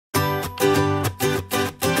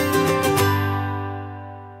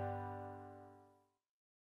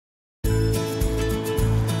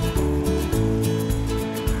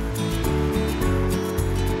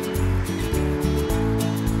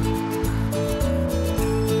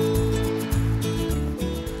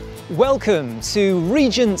Welcome to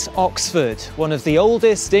Regent Oxford, one of the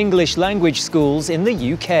oldest English language schools in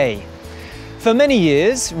the UK. For many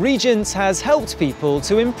years, Regent has helped people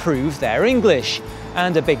to improve their English,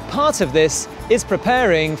 and a big part of this is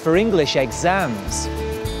preparing for English exams.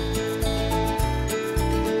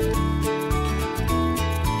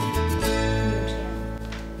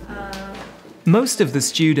 Most of the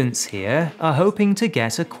students here are hoping to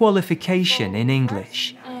get a qualification in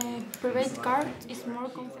English.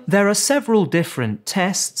 There are several different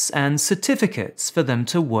tests and certificates for them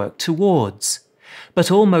to work towards,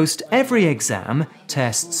 but almost every exam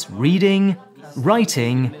tests reading,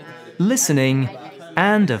 writing, listening,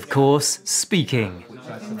 and of course, speaking.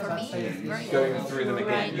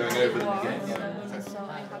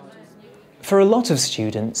 For a lot of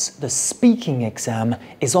students, the speaking exam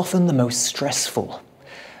is often the most stressful.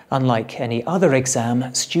 Unlike any other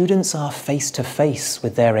exam, students are face-to-face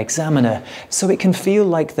with their examiner, so it can feel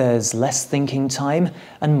like there's less thinking time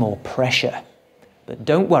and more pressure. But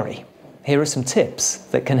don't worry, here are some tips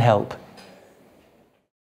that can help.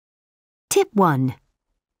 Tip 1.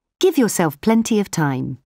 Give yourself plenty of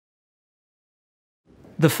time.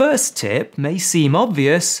 The first tip may seem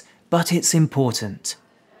obvious, but it's important.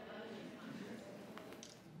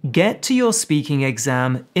 Get to your speaking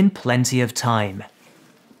exam in plenty of time.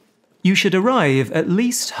 You should arrive at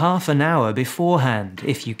least half an hour beforehand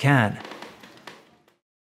if you can.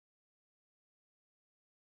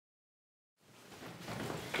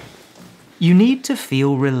 You need to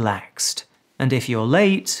feel relaxed, and if you're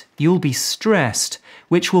late, you'll be stressed,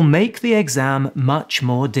 which will make the exam much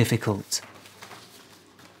more difficult.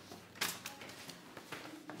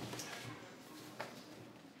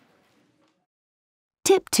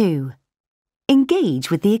 Tip 2. Engage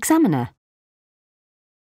with the examiner.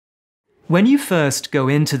 When you first go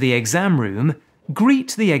into the exam room,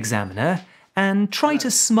 greet the examiner and try to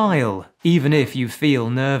smile, even if you feel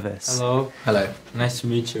nervous. Hello. Hello. Nice to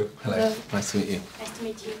meet you. Hello. Nice to meet you. Nice to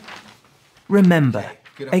meet you. Remember,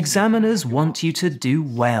 examiners want you to do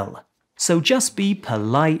well, so just be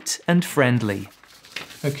polite and friendly.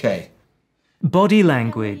 Okay. Body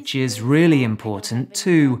language is really important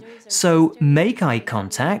too, so make eye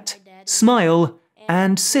contact, smile,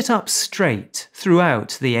 and sit up straight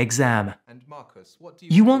throughout the exam.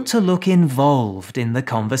 You want to look involved in the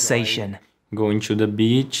conversation. Going to the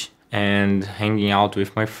beach and hanging out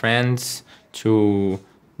with my friends to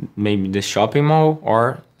maybe the shopping mall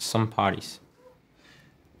or some parties.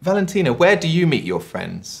 Valentina, where do you meet your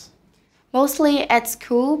friends? Mostly at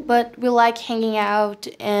school, but we like hanging out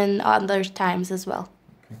in other times as well.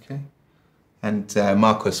 Okay. And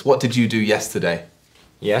Marcus, what did you do yesterday?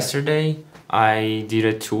 Yesterday, I did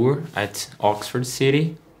a tour at Oxford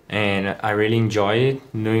City and I really enjoyed it,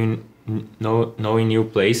 knowing new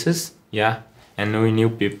places, and knowing new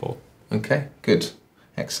people. Okay, good.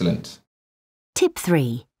 Excellent. Tip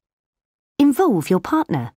 3. Involve your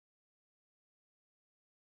partner.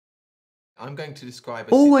 I'm going to describe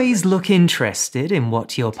Always look interested in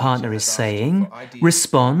what your partner is saying,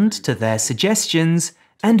 respond to their suggestions,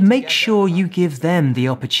 and make sure you give them the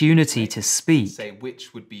opportunity to speak.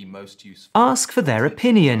 Ask for their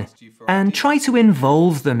opinion and try to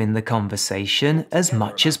involve them in the conversation as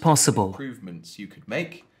much as possible.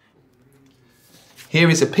 Here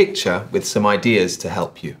is a picture with some ideas to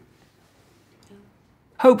help you.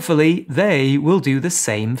 Hopefully, they will do the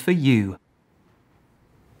same for you.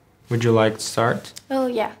 Would you like to start? Oh,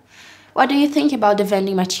 yeah. What do you think about the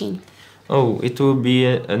vending machine? Oh, it will be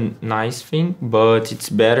a nice thing, but it's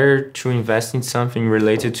better to invest in something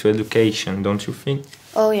related to education, don't you think?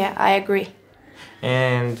 Oh, yeah, I agree.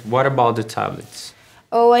 And what about the tablets?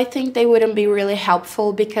 Oh, I think they wouldn't be really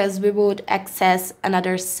helpful because we would access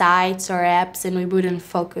another sites or apps and we wouldn't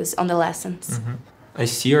focus on the lessons. I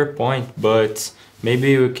see your point, but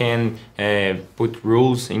maybe we can put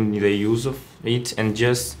rules in the use of it and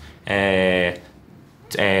just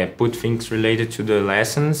put things related to the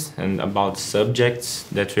lessons and about subjects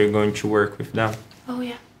that we're going to work with them. Oh,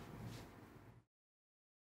 yeah.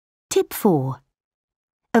 Tip 4.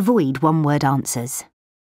 Avoid one-word answers.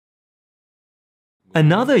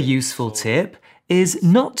 Another useful tip is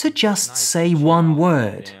not to just say one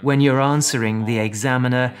word when you're answering the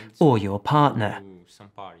examiner or your partner.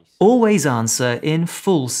 Always answer in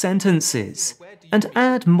full sentences and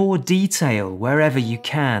add more detail wherever you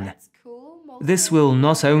can. This will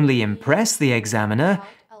not only impress the examiner,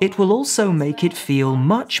 it will also make it feel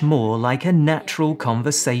much more like a natural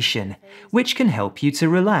conversation, which can help you to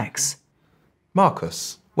relax.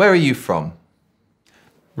 Marcus, where are you from?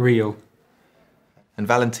 Rio. And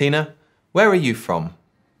Valentina, where are you from?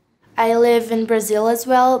 I live in Brazil as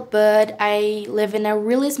well, but I live in a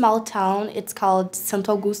really small town. It's called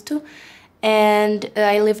Santo Augusto, and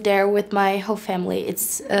I live there with my whole family. It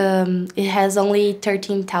has only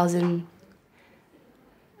 13,000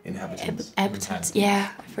 inhabitants.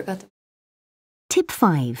 Yeah, I forgot. Tip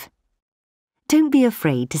 5. Don't be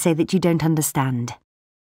afraid to say that you don't understand.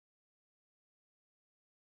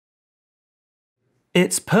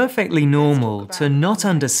 It's perfectly normal to not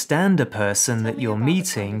understand a person that you're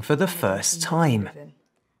meeting for the first time.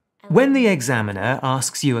 When the examiner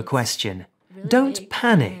asks you a question, don't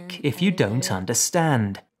panic if you don't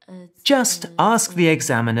understand. Just ask the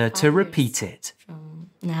examiner to repeat it.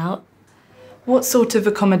 Now, what sort of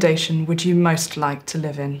accommodation would you most like to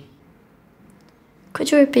live in?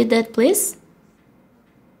 could you repeat that, please?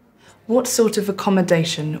 What sort of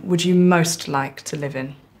accommodation would you most like to live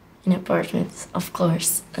in? In apartments, of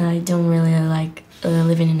course. I don't really like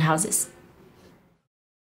living in houses.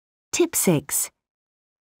 Tip 6.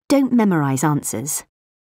 Don't memorize answers.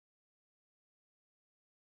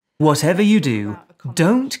 Whatever you do,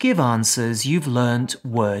 don't give answers you've learnt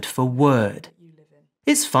word for word.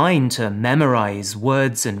 It's fine to memorize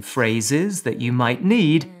words and phrases that you might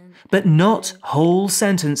need, but not whole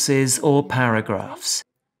sentences or paragraphs.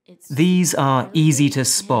 These are easy to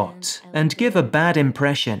spot and give a bad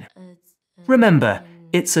impression. Remember,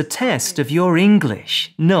 it's a test of your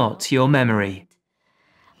English, not your memory.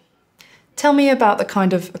 Tell me about the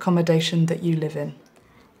kind of accommodation that you live in.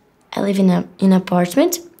 I live in an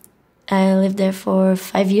apartment. I lived there for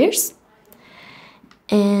 5 years.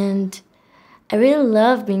 And I really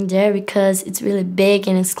love being there because it's really big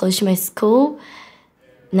and it's close to my school.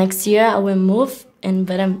 Next year I will move,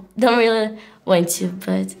 but I don't really want to,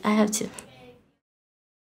 but I have to.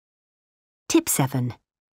 Tip 7.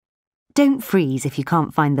 Don't freeze if you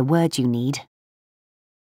can't find the word you need.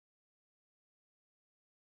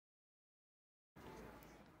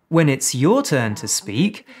 When it's your turn to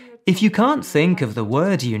speak, if you can't think of the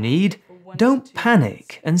word you need, don't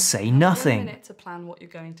panic and say nothing.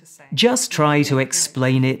 Just try to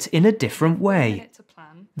explain it in a different way.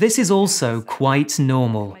 This is also quite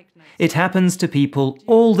normal. It happens to people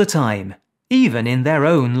all the time, even in their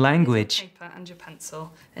own language. Paper and your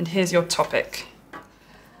pencil, and here's your topic.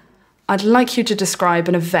 I'd like you to describe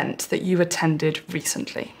an event that you attended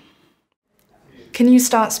recently. Can you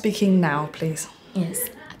start speaking now, please? Yes.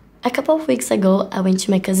 A couple of weeks ago, I went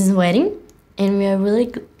to my cousin's wedding, and we are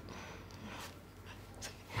really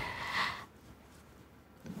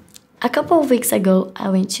A couple of weeks ago, I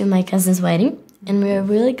went to my cousin's wedding, and we were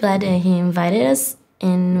really glad that he invited us,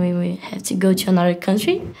 and we had to go to another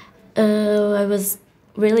country. I was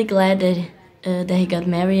really glad that he got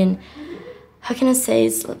married, and how can I say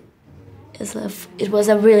it was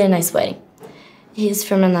a really nice wedding. He's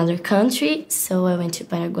from another country, so I went to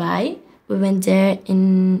Paraguay. We went there,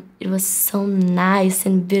 and it was so nice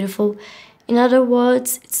and beautiful. In other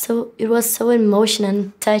words, it was so emotional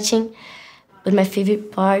and touching. But my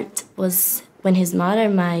favorite part was when his mother,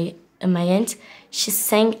 my aunt, she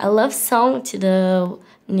sang a love song to the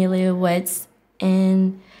newlyweds.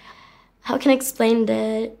 And how can I explain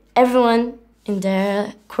that? Everyone in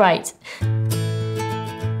there cried.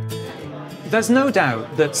 There's no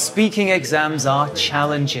doubt that speaking exams are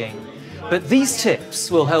challenging, but these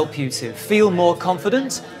tips will help you to feel more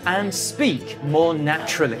confident and speak more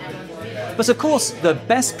naturally. But of course, the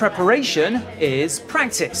best preparation is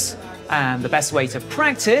practice. And the best way to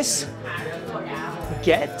practice,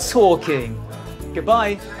 get talking.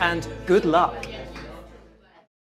 Goodbye and good luck.